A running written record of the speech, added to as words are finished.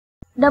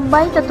ដើម្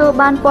បីទទួល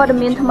បានព័ត៌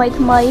មានថ្មី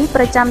ៗ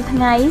ប្រចាំថ្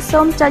ងៃ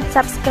សូមចុច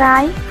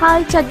Subscribe ហើយ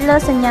ចុចលើ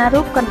សញ្ញា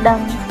រូបកណ្ដឹង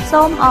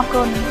សូមអរ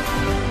គុណ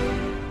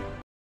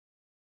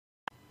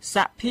ស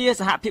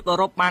ហភាពអឺ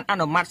រ៉ុបបានអ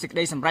នុម័តសេចក្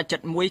តីសម្រេចចិ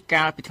ត្តមួយ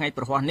កាលពីថ្ងៃ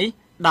ប្រហ័សនេះ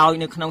ដោយ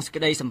នៅក្នុងសេច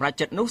ក្តីសម្រេច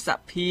ចិត្តនោះស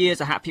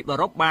ហភាពអឺ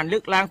រ៉ុបបានលើ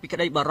កឡើងពីក្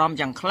តីបារម្ភ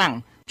យ៉ាងខ្លាំង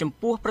ចំ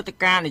ពោះព្រឹត្តិ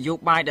ការណ៍នយោ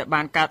បាយដែល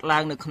បានកើតឡើ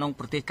ងនៅក្នុង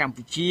ប្រទេសកម្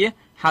ពុជា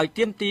ហើយ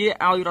ទាមទារ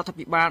ឲ្យរដ្ឋា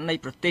ភិបាលនៃ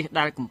ប្រទេស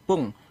ដែលកំពុ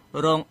ង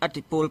រងឥទ្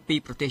ធិពលពី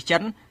ប្រទេសចិ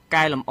ន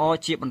កែលម្អ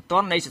ជាបន្ទា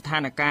ន់នៃស្ថា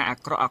នភាពអា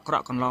ក្រ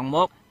ក់កន្លងម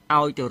ក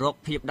ឲ្យទៅរក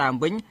ភាពដើម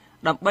វិញ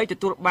ដើម្បីទ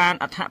ទួលបាន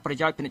អត្ថប្រ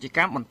យោជន៍ពាណិជ្ជក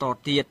ម្មបន្ត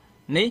ទៀត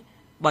នេះ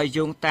បើ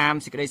យោងតាម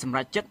សេចក្តីសម្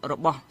រេចចិត្តរ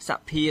បស់សហ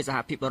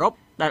ភាពអឺរ៉ុប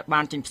ដែលបា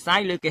នចេញផ្សាយ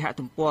លើគេហ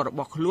ទំព័ររប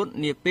ស់ខ្លួន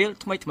នាពេល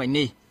ថ្មី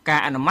នេះកា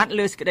រអនុម័ត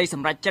លើសេចក្តីស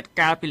ម្រេចចិត្ត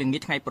កាលពីល្ងា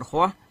ចថ្ងៃប្រ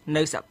ហ័ស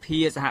នៅសហ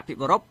ភាព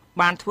អឺរ៉ុប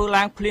បានធ្វើ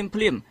ឡើងភ្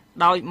លាម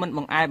ដោយមិនប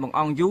ង្អែបង្អ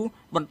ង់យូរ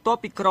បន្ទាប់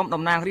ពីក្រុម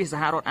តំណាងរាស្ត្រស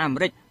ហរដ្ឋអាមេ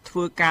រិកធ្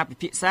វើការពិ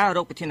ភាក្សា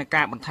រោគវិធាន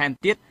ការបន្ថែម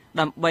ទៀត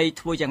ដើម្បី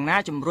ធ្វើយ៉ាងណា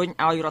ជំរុញ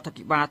ឲ្យរដ្ឋា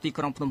ភិបាលទី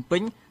ក្រុងភ្នំពេ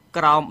ញ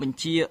ក្រោមបញ្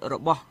ជារ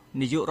បស់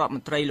នាយករដ្ឋម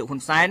ន្ត្រីលោកហ៊ុ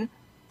នសែន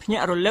ភ្ញា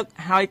ក់រលឹក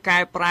ហើយកែ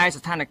ប្រែ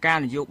ស្ថានភាព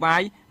នយោបា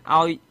យ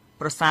ឲ្យ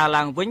ប្រសើរ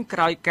ឡើងវិញក្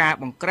រោយការ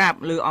បង្ក្រាប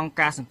លើអង្គ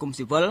ការសង្គម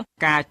ស៊ីវិល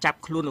ការចាប់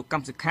ខ្លួនលោកក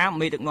ម្មសខា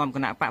មេដឹកនាំគ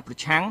ណៈបកប្រ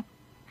ឆាំង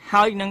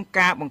ហើយនឹង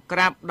ការបង្ក្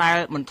រាបដែល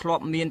មិនធ្លា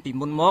ប់មានពី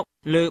មុនមក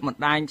លើប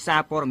ណ្ដាញសា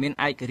រព័ត៌មាន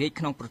ឯករាជ្យ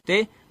ក្នុងប្រទេ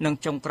សនិង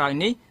ចុងក្រោយ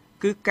នេះ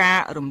គឺការ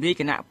រំលាយ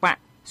គណៈបក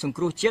សង្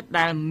គ្រោះជាតិ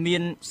ដែលមា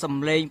នស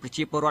ម្លេងប្រ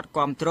ជាពលរដ្ឋ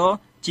គាំទ្រ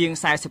ជាង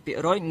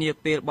 40% នា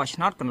ពេលបោះឆ្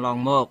នោតកន្លង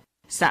មក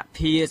ស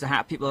ហ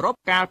ភាពអឺរ៉ុប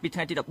កាលពីថ្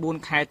ងៃទី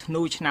14ខែធ្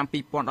នូឆ្នាំ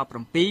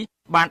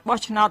2017បានបោះ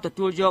ឆ្នោតទ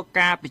ទួលយក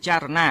ការពិចា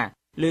រណា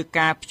លើ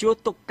ការព្យួរ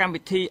ទុកកម្ម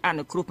វិធីអ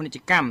នុគ្រោះពាណិជ្ជ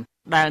កម្ម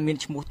ដែលមាន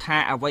ឈ្មោះថា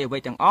អ្វី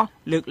ទាំងអស់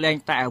លើកលែង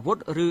តែអាវុធ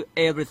ឬ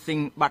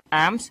Everything But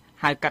Arms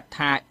ហៅកាត់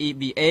ថា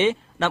EBA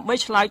ដើម្បី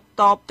ឆ្លើយ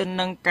តបទៅ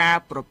នឹងការ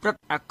ប្រព្រឹត្ត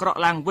អាក្រក់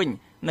ឡើងវិញ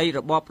នៃរ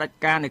បបផ្ដាច់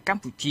ការនៅក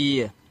ម្ពុជា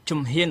ជំ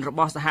ហានរប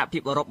ស់សហភា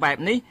ពអឺរ៉ុបបែប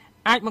នេះ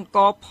អាចបង្ក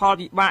ផល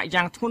វិបាក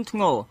យ៉ាងធ្ងន់ធ្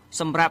ងរ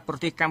សម្រាប់ប្រ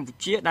ទេសកម្ពុ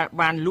ជាដែល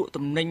បានលក់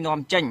ទំនិញនាំ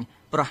ចេញ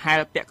ប្រហែ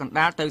លពាក់កណ្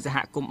ដាលទៅសហ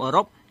គមន៍អឺ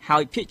រ៉ុបហើ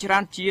យភាគច្រើ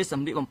នជាស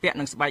ម្លៀកបំពាក់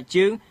និងស្បែក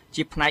ជើង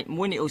ជាផ្នែក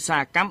មួយនៃឧស្សា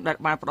ហកម្មដែល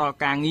បានផ្ដល់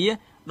ការងារ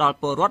ដល់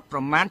ពលរដ្ឋប្រ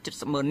មាណ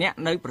 70,000 នាក់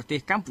នៅប្រទេស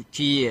កម្ពុ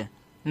ជា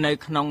នៅ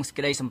ក្នុងសេច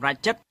ក្តីសម្រេច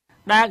ចិត្ត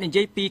ដែលនិ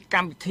យាយពីក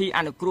ម្មវិធីអ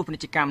នុគ្រោះពាណិ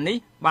ជ្ជកម្មនេះ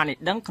បានឲ្យ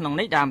ដឹងក្នុង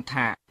ន័យដើម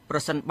ថាប្រ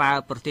សិនបើ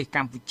ប្រទេសក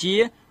ម្ពុជា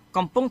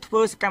កំពុងធ្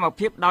វើសកម្ម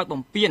ភាពដោយ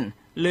បំពាន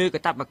លើកា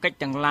តព្វកិច្ច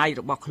ទាំងឡាយ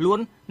របស់ខ្លួន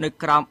នៅ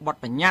ក្រោមបទ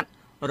បញ្ញត្តិ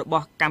រប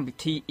ស់កម្មវិ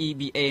ធី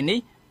EBA នេះ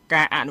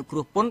ការអនុគ្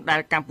រោះពន្ធដែ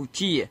លកម្ពុ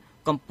ជា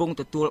កំពុង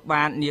ទទួល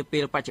បាននាពេ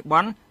លបច្ចុប្ប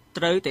ន្ន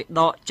ត្រូវតែ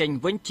ដកចេញ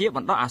វិញជាប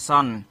ណ្ដោះអាស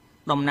ន្ន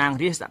តំណាង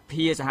រាស្ត្រ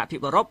សហភាព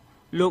អឺរ៉ុប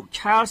លោក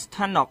Charles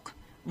Tannock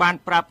បាន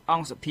ប្រាប់អ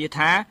ង្គសភា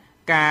ថា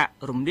ការ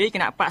រំលាយគ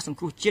ណៈបកសង្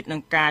គ្រោះជាតិនិ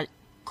ងការ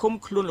ឃុំ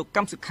ខ្លួនលោកក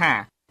ម្មសុខា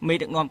មេ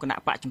ដឹកនាំគណៈ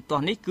បកជំទា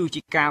ស់នេះគឺ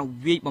ជាការ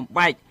វាយបំ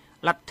បែក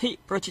លទ្ធិ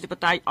ប្រជាធិប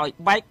តេយ្យឲ្យ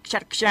បែកខ្ចា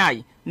ត់ខ្ចាយ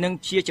និង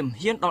ជាជំ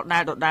ហានដ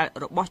ដែល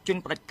របស់ជន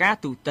ផ្ដាច់ការ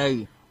ទូទៅ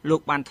លោ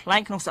កបានថ្លែ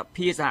ងក្នុងស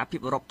ភាសហភាព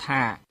អឺរ៉ុប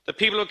ថា The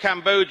people of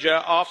Cambodia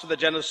after the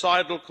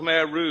genocidal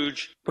Khmer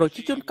Rouge ប្រ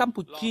ជាជនកម្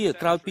ពុជា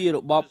ក្រោយពីរ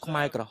បបខ្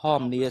មែរក្រហម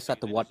នាស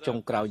តវត្សចុង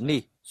ក្រោយ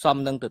នេះសម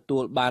នឹងទទួ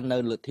លបាននៅ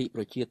លទ្ធិ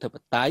ប្រជាធិប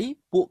តេយ្យ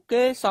ពួក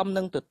គេសម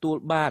នឹងទទួល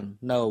បាន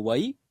នៅអ្វី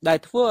ដែល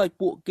ធ្វើឲ្យ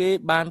ពួកគេ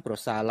បានប្រ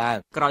សើរឡើង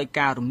ក្រោយ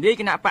ការរំលាយ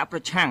គណៈបកប្រ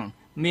ឆាំង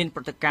មានប្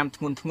រតិកម្ម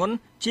ធ្ងន់ធ្ងរ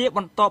ជាប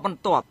ន្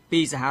តពី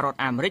សហរដ្ឋ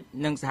អាមេរិក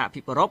និងសហភា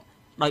ពអឺរ៉ុប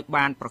ដោយ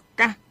បានប្រ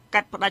កាសកា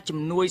ត់ផ្តាច់ជំ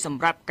នួយស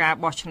ម្រាប់ការ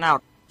បោះឆ្នោត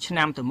ឆ្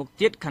នាំទៅមុខ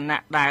ទៀតខ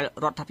ណៈដែល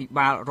រដ្ឋាភិ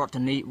បាលរដ្ឋ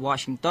ធានី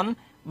Washington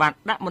បាន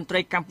ដាក់មន្ត្រី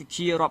កម្ពុ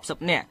ជារាប់សិប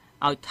នាក់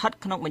ឲ្យស្ថិត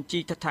ក្នុងបញ្ជី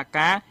ទិដ្ឋា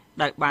ការ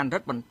ដែលបានរឹ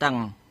តបន្តឹង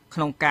ក្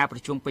នុងការប្រ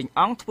ជុំពេញ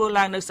អង្គធ្វើ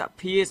ឡើងនៅសហ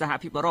ភា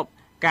ពអឺរ៉ុប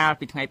កាល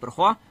ពីថ្ងៃប្រ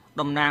ហ័ស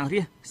តំណាង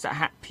រាស្ត្រស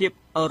ហភាព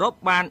អឺរ៉ុប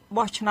បាន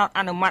បោះឆ្នោត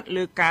អនុម័ត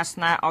លើការស្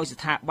នើឲ្យស្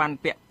ថាប័ន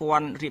ពាក់ព័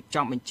ន្ធរៀប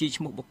ចំបញ្ជី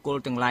ឈ្មោះបុគ្គល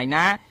ទាំងឡាយ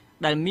ណា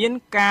ដែលមាន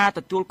ការទ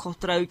ទួលខុស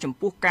ត្រូវចំ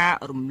ពោះការ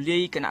រំលា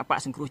យគណៈបក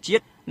សង្គ្រោះជា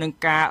តិនិង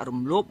ការរំ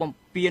លោភបំ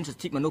ពានសិ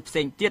ទ្ធិមនុស្សផ្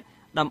សេងទៀត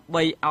ដើម្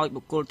បីឲ្យ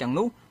បុគ្គលទាំង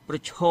នោះប្រ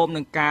ឈម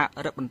នឹងការ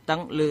រឹតបន្តឹ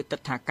ងលើទិ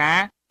ដ្ឋាការ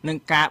និង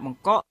ការបង្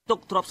កកទុក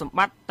ទ្រព្យសម្ប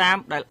ត្តិតាម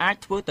ដែលអាច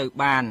ធ្វើទៅ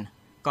បាន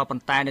ក៏ប៉ុ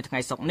ន្តែនៅថ្ងៃ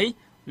សុក្រនេះ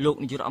លោក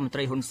នាយករដ្ឋមន្ត្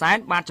រីហ៊ុនសែន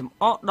បានចំ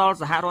អកដល់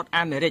សហរដ្ឋ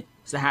អាមេរិក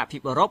សហភា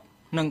ពអឺរ៉ុប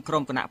និងក្រុ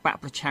មគណៈបក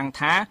ប្រឆាំង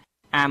ថា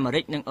អាមេ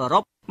រិកនិងអឺរ៉ុ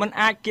បមិន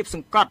អាចគៀបស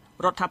ង្កត់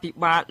រដ្ឋាភិ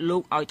បាលលោ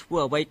កឲ្យធ្វើ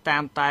អ្វីតា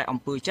មតែអំ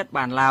ពើចិត្ត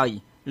បានឡើយ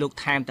លោក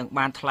ថែមទាំង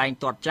បានថ្លែង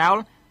ទាត់ចោល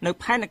នៅ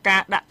ផែនកា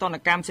រដាក់ទណ្ឌ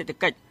កម្មសេដ្ឋ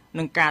កិច្ច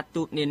និងការ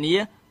ទូតនានា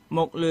ម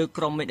កលើ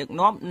ក្រុមមេដឹក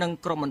នាំនិង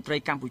ក្រុមមន្ត្រី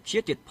កម្ពុជា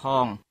ទៀតផ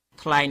ង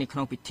ថ្លែងនៅក្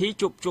នុងពិធី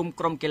ជួបជុំ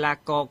ក្រុមកីឡា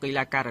ករកី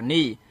ឡាការិ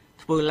នី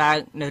ធ្វើឡើង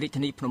នៅរាជ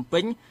ធានីភ្នំពេ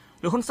ញ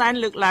លោកហ៊ុនសែន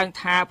លើកឡើង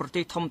ថាប្រ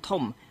ទេស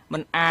ធំមិ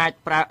នអាច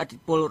ប្រើឥទ្ធិ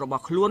ពលរប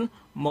ស់ខ្លួន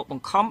មកប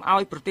ង្ខំឲ្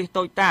យប្រទេស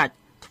តូចតាច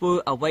ធ្វើ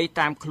អ្វី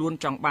តាមខ្លួន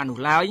ចង់បាននោះ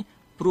ឡើយ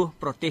ព្រោះ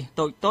ប្រទេស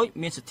តូច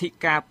មានសិទ្ធិ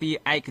ការពារ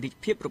ឯករាជ្យ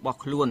ភាពរបស់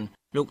ខ្លួន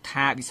លោក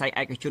ថាវិស័យ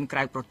ឯកជនក្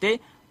រៅប្រទេស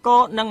ក៏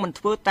នឹងមិន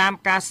ធ្វើតាម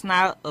ការស្នើ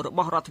រប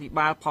ស់រដ្ឋាភិ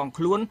បាលផង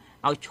ខ្លួន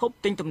ឲ្យឈប់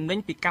ទិញទំនិញ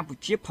ពីកម្ពុ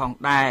ជាផង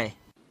ដែរ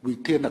វិ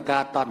ធានកា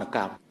រតនក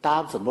ម្មតា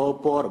មសម្បូរ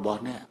ពររបស់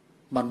អ្នក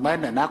មិនមែន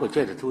អ្នកណាក៏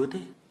ចេះតែធ្វើ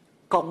ទេ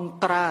កុង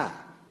ត្រា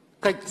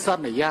កិច្ចស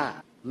ន្យា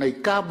នៃ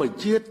ការបញ្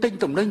ជាទិញ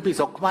តំណែងពី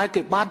ស្រុកខ្មែរ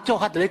គេបានចុះ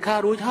ហត្ថលេខា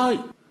រួចហើយ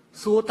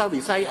សួរតើ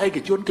វិស័យឯក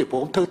ជនគេព្រ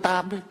មធ្វើតា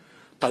មទេ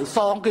ត្រូវស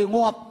ងគេ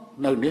ងាប់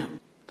នៅនេះ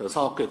ត្រូវស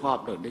ងគេងា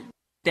ប់នៅនេះ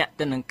តែ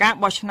ទៅនឹងការ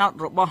បោះឆ្នោត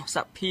របស់ស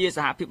ភាស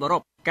ហភាពអឺរ៉ុ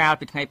បកាល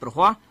ពីថ្ងៃប្រ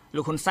ហ័ស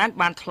លោកហ៊ុនសែន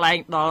បានថ្លែង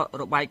ដល់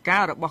របាយកា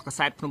រណ៍របស់កា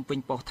សែតភ្នំពេញ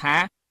ប៉ុស្តិ៍ថា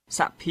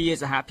សភា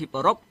សហភាព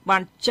អឺរ៉ុបបា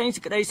នចេញសេ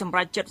ចក្តីសម្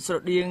រេចចិត្តស្រ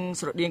ដៀ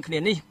ងគ្នា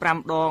នេះ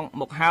5ដង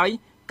មកហើយ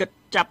គិត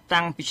ចាប់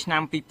តាំងពីឆ្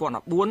នាំ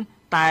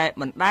2014តែ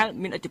មិនដែល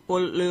មានឥទ្ធិព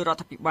លលើរដ្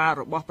ឋាភិបាល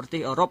របស់ប្រទេ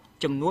សអឺរ៉ុប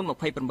ចំនួន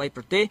28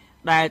ប្រទេស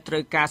ដែលត្រូ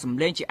វការសម្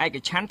លេងជាឯក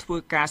ច្ឆន្ទធ្វើ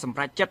ការសម្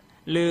រេចចិត្ត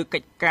លើកិ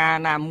ច្ចការ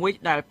ណាមួយ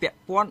ដែលពាក់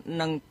ព័ន្ធ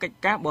នឹងកិច្ច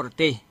ការបរ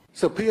ទេស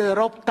សភាអឺ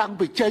រ៉ុបតាំង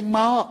ពីចេញម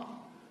ក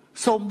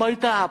សូម្បី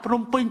តែភ្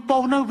នំពេញប៉ុ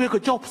ស្តិ៍នោះវាក៏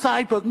ចុះផ្សាយ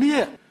ព្រឹកនេះ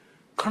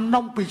ក្នុ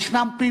ងពីឆ្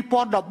នាំ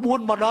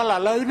2014មកដល់ឥ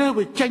ឡូវនេះ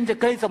វាចេញសេច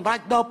ក្តីសម្រេច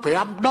ដល់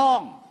5ដ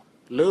ង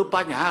លើប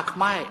ញ្ហាខ្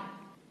មែរ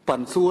ប៉ុ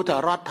ន្តែសួរថា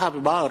រដ្ឋា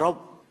ភិបាលអឺរ៉ុប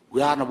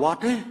វាអនុវត្ត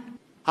ទេ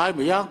ហើយ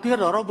ម្យ៉ាងទៀត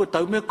អឺរ៉ុបវាត្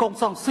រូវមានកុង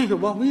សង្ស៊ីរ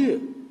បស់វា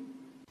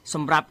ស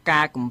ម្រាប់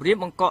ការគម្រាម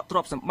បង្កក់ទ្រ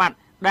ព្យសម្បត្តិ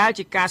ដែល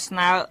ជាការស្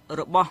នើ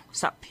របស់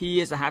សភា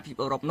សហភាព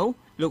អឺរ៉ុបនោះ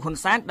លោកហ៊ុន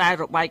សែនដែល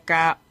របាយ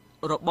ការណ៍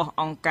របស់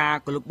អង្គការ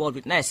Global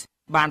Witness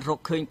បានរក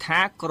ឃើញថា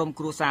ក្រុម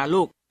គ្រួសារ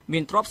លោកមា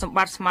នទ្រព្យសម្ប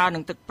ត្តិស្មើនឹ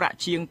ងទឹកប្រាក់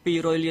ជាង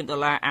$200 លាន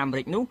អាមេ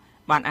រិកនោះ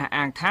បានអះ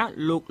អាងថា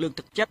លោកលើក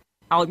ទឹកចិត្ត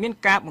ឲ្យមាន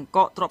ការបង្ក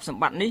កទ្រព្យស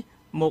ម្បត្តិនេះ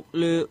មក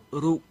លើ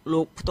រូប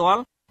លោកផ្ទា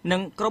ល់និ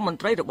ងក្រុមមន្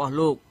ត្រីរបស់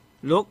លោ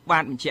កបា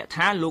នបញ្ជាក់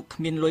ថាលោកគ្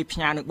មានលុយផ្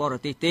ញើនៅបរ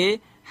ទេសទេ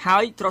ហើ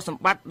យទ្រព្យស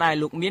ម្បត្តិដែល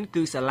លោកមាន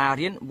គឺសាលា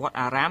រៀនវត្ត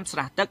អារាមស្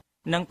រះទឹក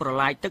និងប្រ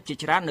ឡាយទឹកជា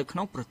ច្រើននៅក្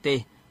នុងប្រទេស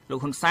លោក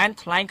ហ៊ុនសែន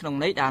ថ្លែងក្នុង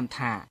ន័យដើម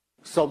ថា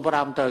សូមប្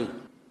រាំទៅ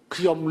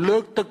ខ្ញុំលើ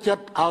កទឹកចិត្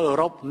តឲ្យអឺ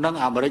រ៉ុបនិង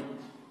អាមេរិក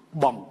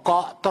បង្ក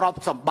កទ្រព្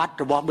យសម្បត្តិ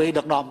របស់មេ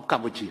ដឹកនាំក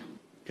ម្ពុជា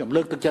ខ្ញុំ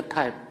លើកទឹកចិត្ត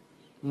ថែម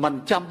មិន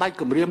ចាំបាច់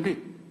គម្រាមទេ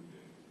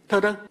ធ្វើ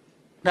ទៅ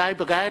ណៃ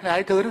ប្រកែណៃ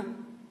ធ្វើទៅ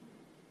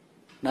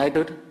ណៃ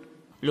ទៅ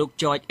លោក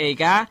George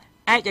Ega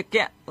ឯកអគ្គ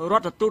រ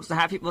ដ្ឋទូតស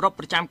ហភាពអឺរ៉ុប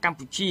ប្រចាំកម្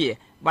ពុជា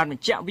បានប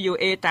ញ្ជាក់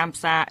VOA តាម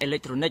សារអេឡិច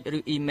ត្រូនិកឬ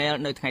អ៊ីមែល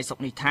នៅថ្ងៃសុ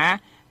ក្រនេះថា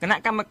គណៈ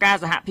កម្មការ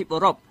សហភាពអឺ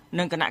រ៉ុប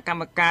និងគណៈក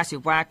ម្មការសេ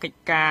វាកិច្ច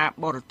ការ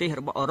បរទេស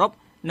របស់អឺរ៉ុប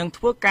នឹង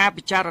ធ្វើការ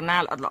ពិចារណា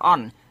ល្អិតល្អ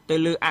ន់ទៅ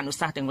លើអនុ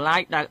សាសន៍ទាំងឡា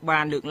យដែលបា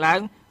នលើកឡើង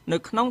នៅ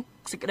ក្នុង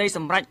សេចក្តីស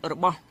ម្រេចរ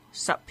បស់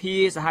សភា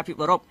សហភាព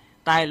អឺរ៉ុប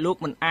តែលោក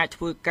មិនអាច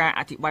ធ្វើការ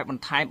អធិប្បាយប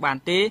ន្ថែមបាន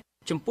ទេ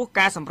ចំពោះ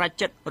ការសម្រេច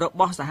ចិត្តរ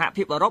បស់សហ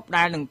ភាពអឺរ៉ុប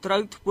ដែលនឹងត្រូ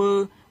វធ្វើ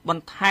ប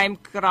ន្ថែម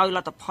ក្រោយល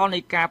ទ្ធផលនៃ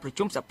ការប្រ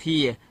ជុំសភា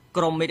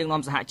ក្រុមមេដឹក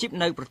នាំសហជីព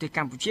នៅប្រទេសក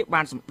ម្ពុជា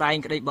បានសម្ដែង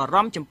ក្តីបារ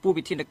ម្ភចំពោះ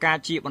វិធានការ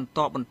ជាបន្ត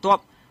បន្ទា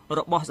ប់រ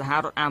បស់សហ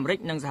រដ្ឋអាមេរិក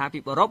និងសហភា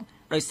ពអឺរ៉ុប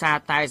ដោយសារ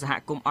តែសហ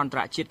គមន៍អន្តរ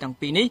ជាតិទាំង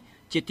ពីរនេះ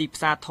ជាទីផ្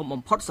សារធំ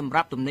បំផុតសម្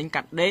រាប់ទំនិញ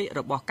កាត់ដេរ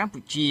របស់កម្ពុ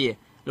ជា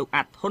លោក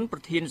អាត់ហ៊ុនប្រ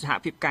ធានសហ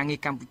ភាពការងារ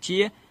កម្ពុជា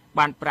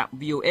បានប្រាប់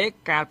VOA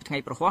កាលពីថ្ងៃ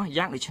ប្រហ័ស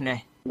យ៉ាងដូចនេះ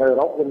នៅអឺ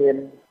រ៉ុបវាមាន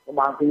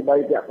បានពី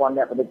3ពាក់ព័ន្ធ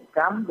អ្នកពាណិជ្ជក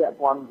ម្មពាក់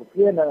ព័ន្ធស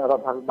ភានិងរ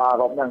ដ្ឋាភិបាលអឺ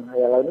រ៉ុបហ្នឹងហើ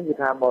យឥឡូវនេះគឺ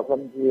ថាបើសិ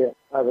នជា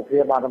សភា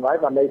បានសម្រេច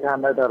បានន័យថា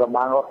នៅតែរ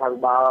បាំងរដ្ឋាភិ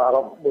បាលអឺ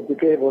រ៉ុបដូចពី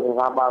គេព្រោះរដ្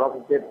ឋាភិបាលអឺរ៉ុប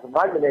គេសម្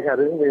រេចមានន័យថា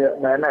រឿងវា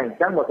មែនហើយអញ្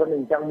ចឹងបើសិនជា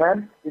អញ្ចឹងមែន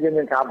គឺយើង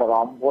មានការបារ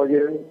ម្ភព្រោះ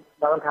យើង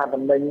ដឹងថា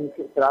តំណែង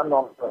ច្រើន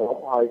នាំអឺរ៉ុប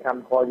ហើយកម្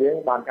មករយើង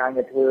បានការ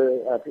ងារធ្វើ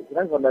ពីហ្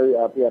នឹងក៏នៅ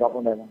ពីអឺរ៉ុប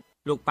ហ្នឹង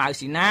លោកប៉ៅ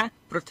ស៊ីណា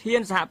ប្រធាន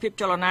សហភាព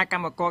ចលនាក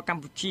ម្មករក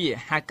ម្ពុជា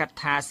ហៅកាត់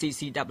ថា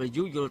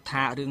CCW យល់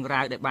ថារឿង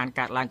រ៉ាវដែលបាន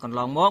កើតឡើងកន្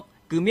លងមក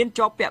គឺមាន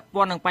ជាប់ពាក់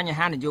ព័ន្ធនឹងបញ្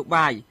ហានយោ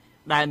បាយ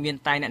ដែលមាន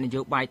តែអ្នកន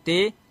យោបាយទេ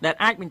ដែល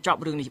អាចបញ្ចប់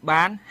រឿងនេះ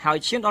បានហើយ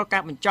ឈានដល់កា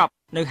របញ្ចប់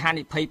នៅហា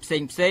និភ័យផ្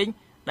សេង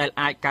ដែល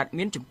អាចកើត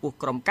មានចំពោះ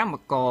ក្រុមកម្ម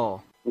ករ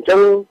អញ្ចឹង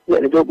អ្ន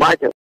កនយោបាយ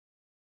ទាំង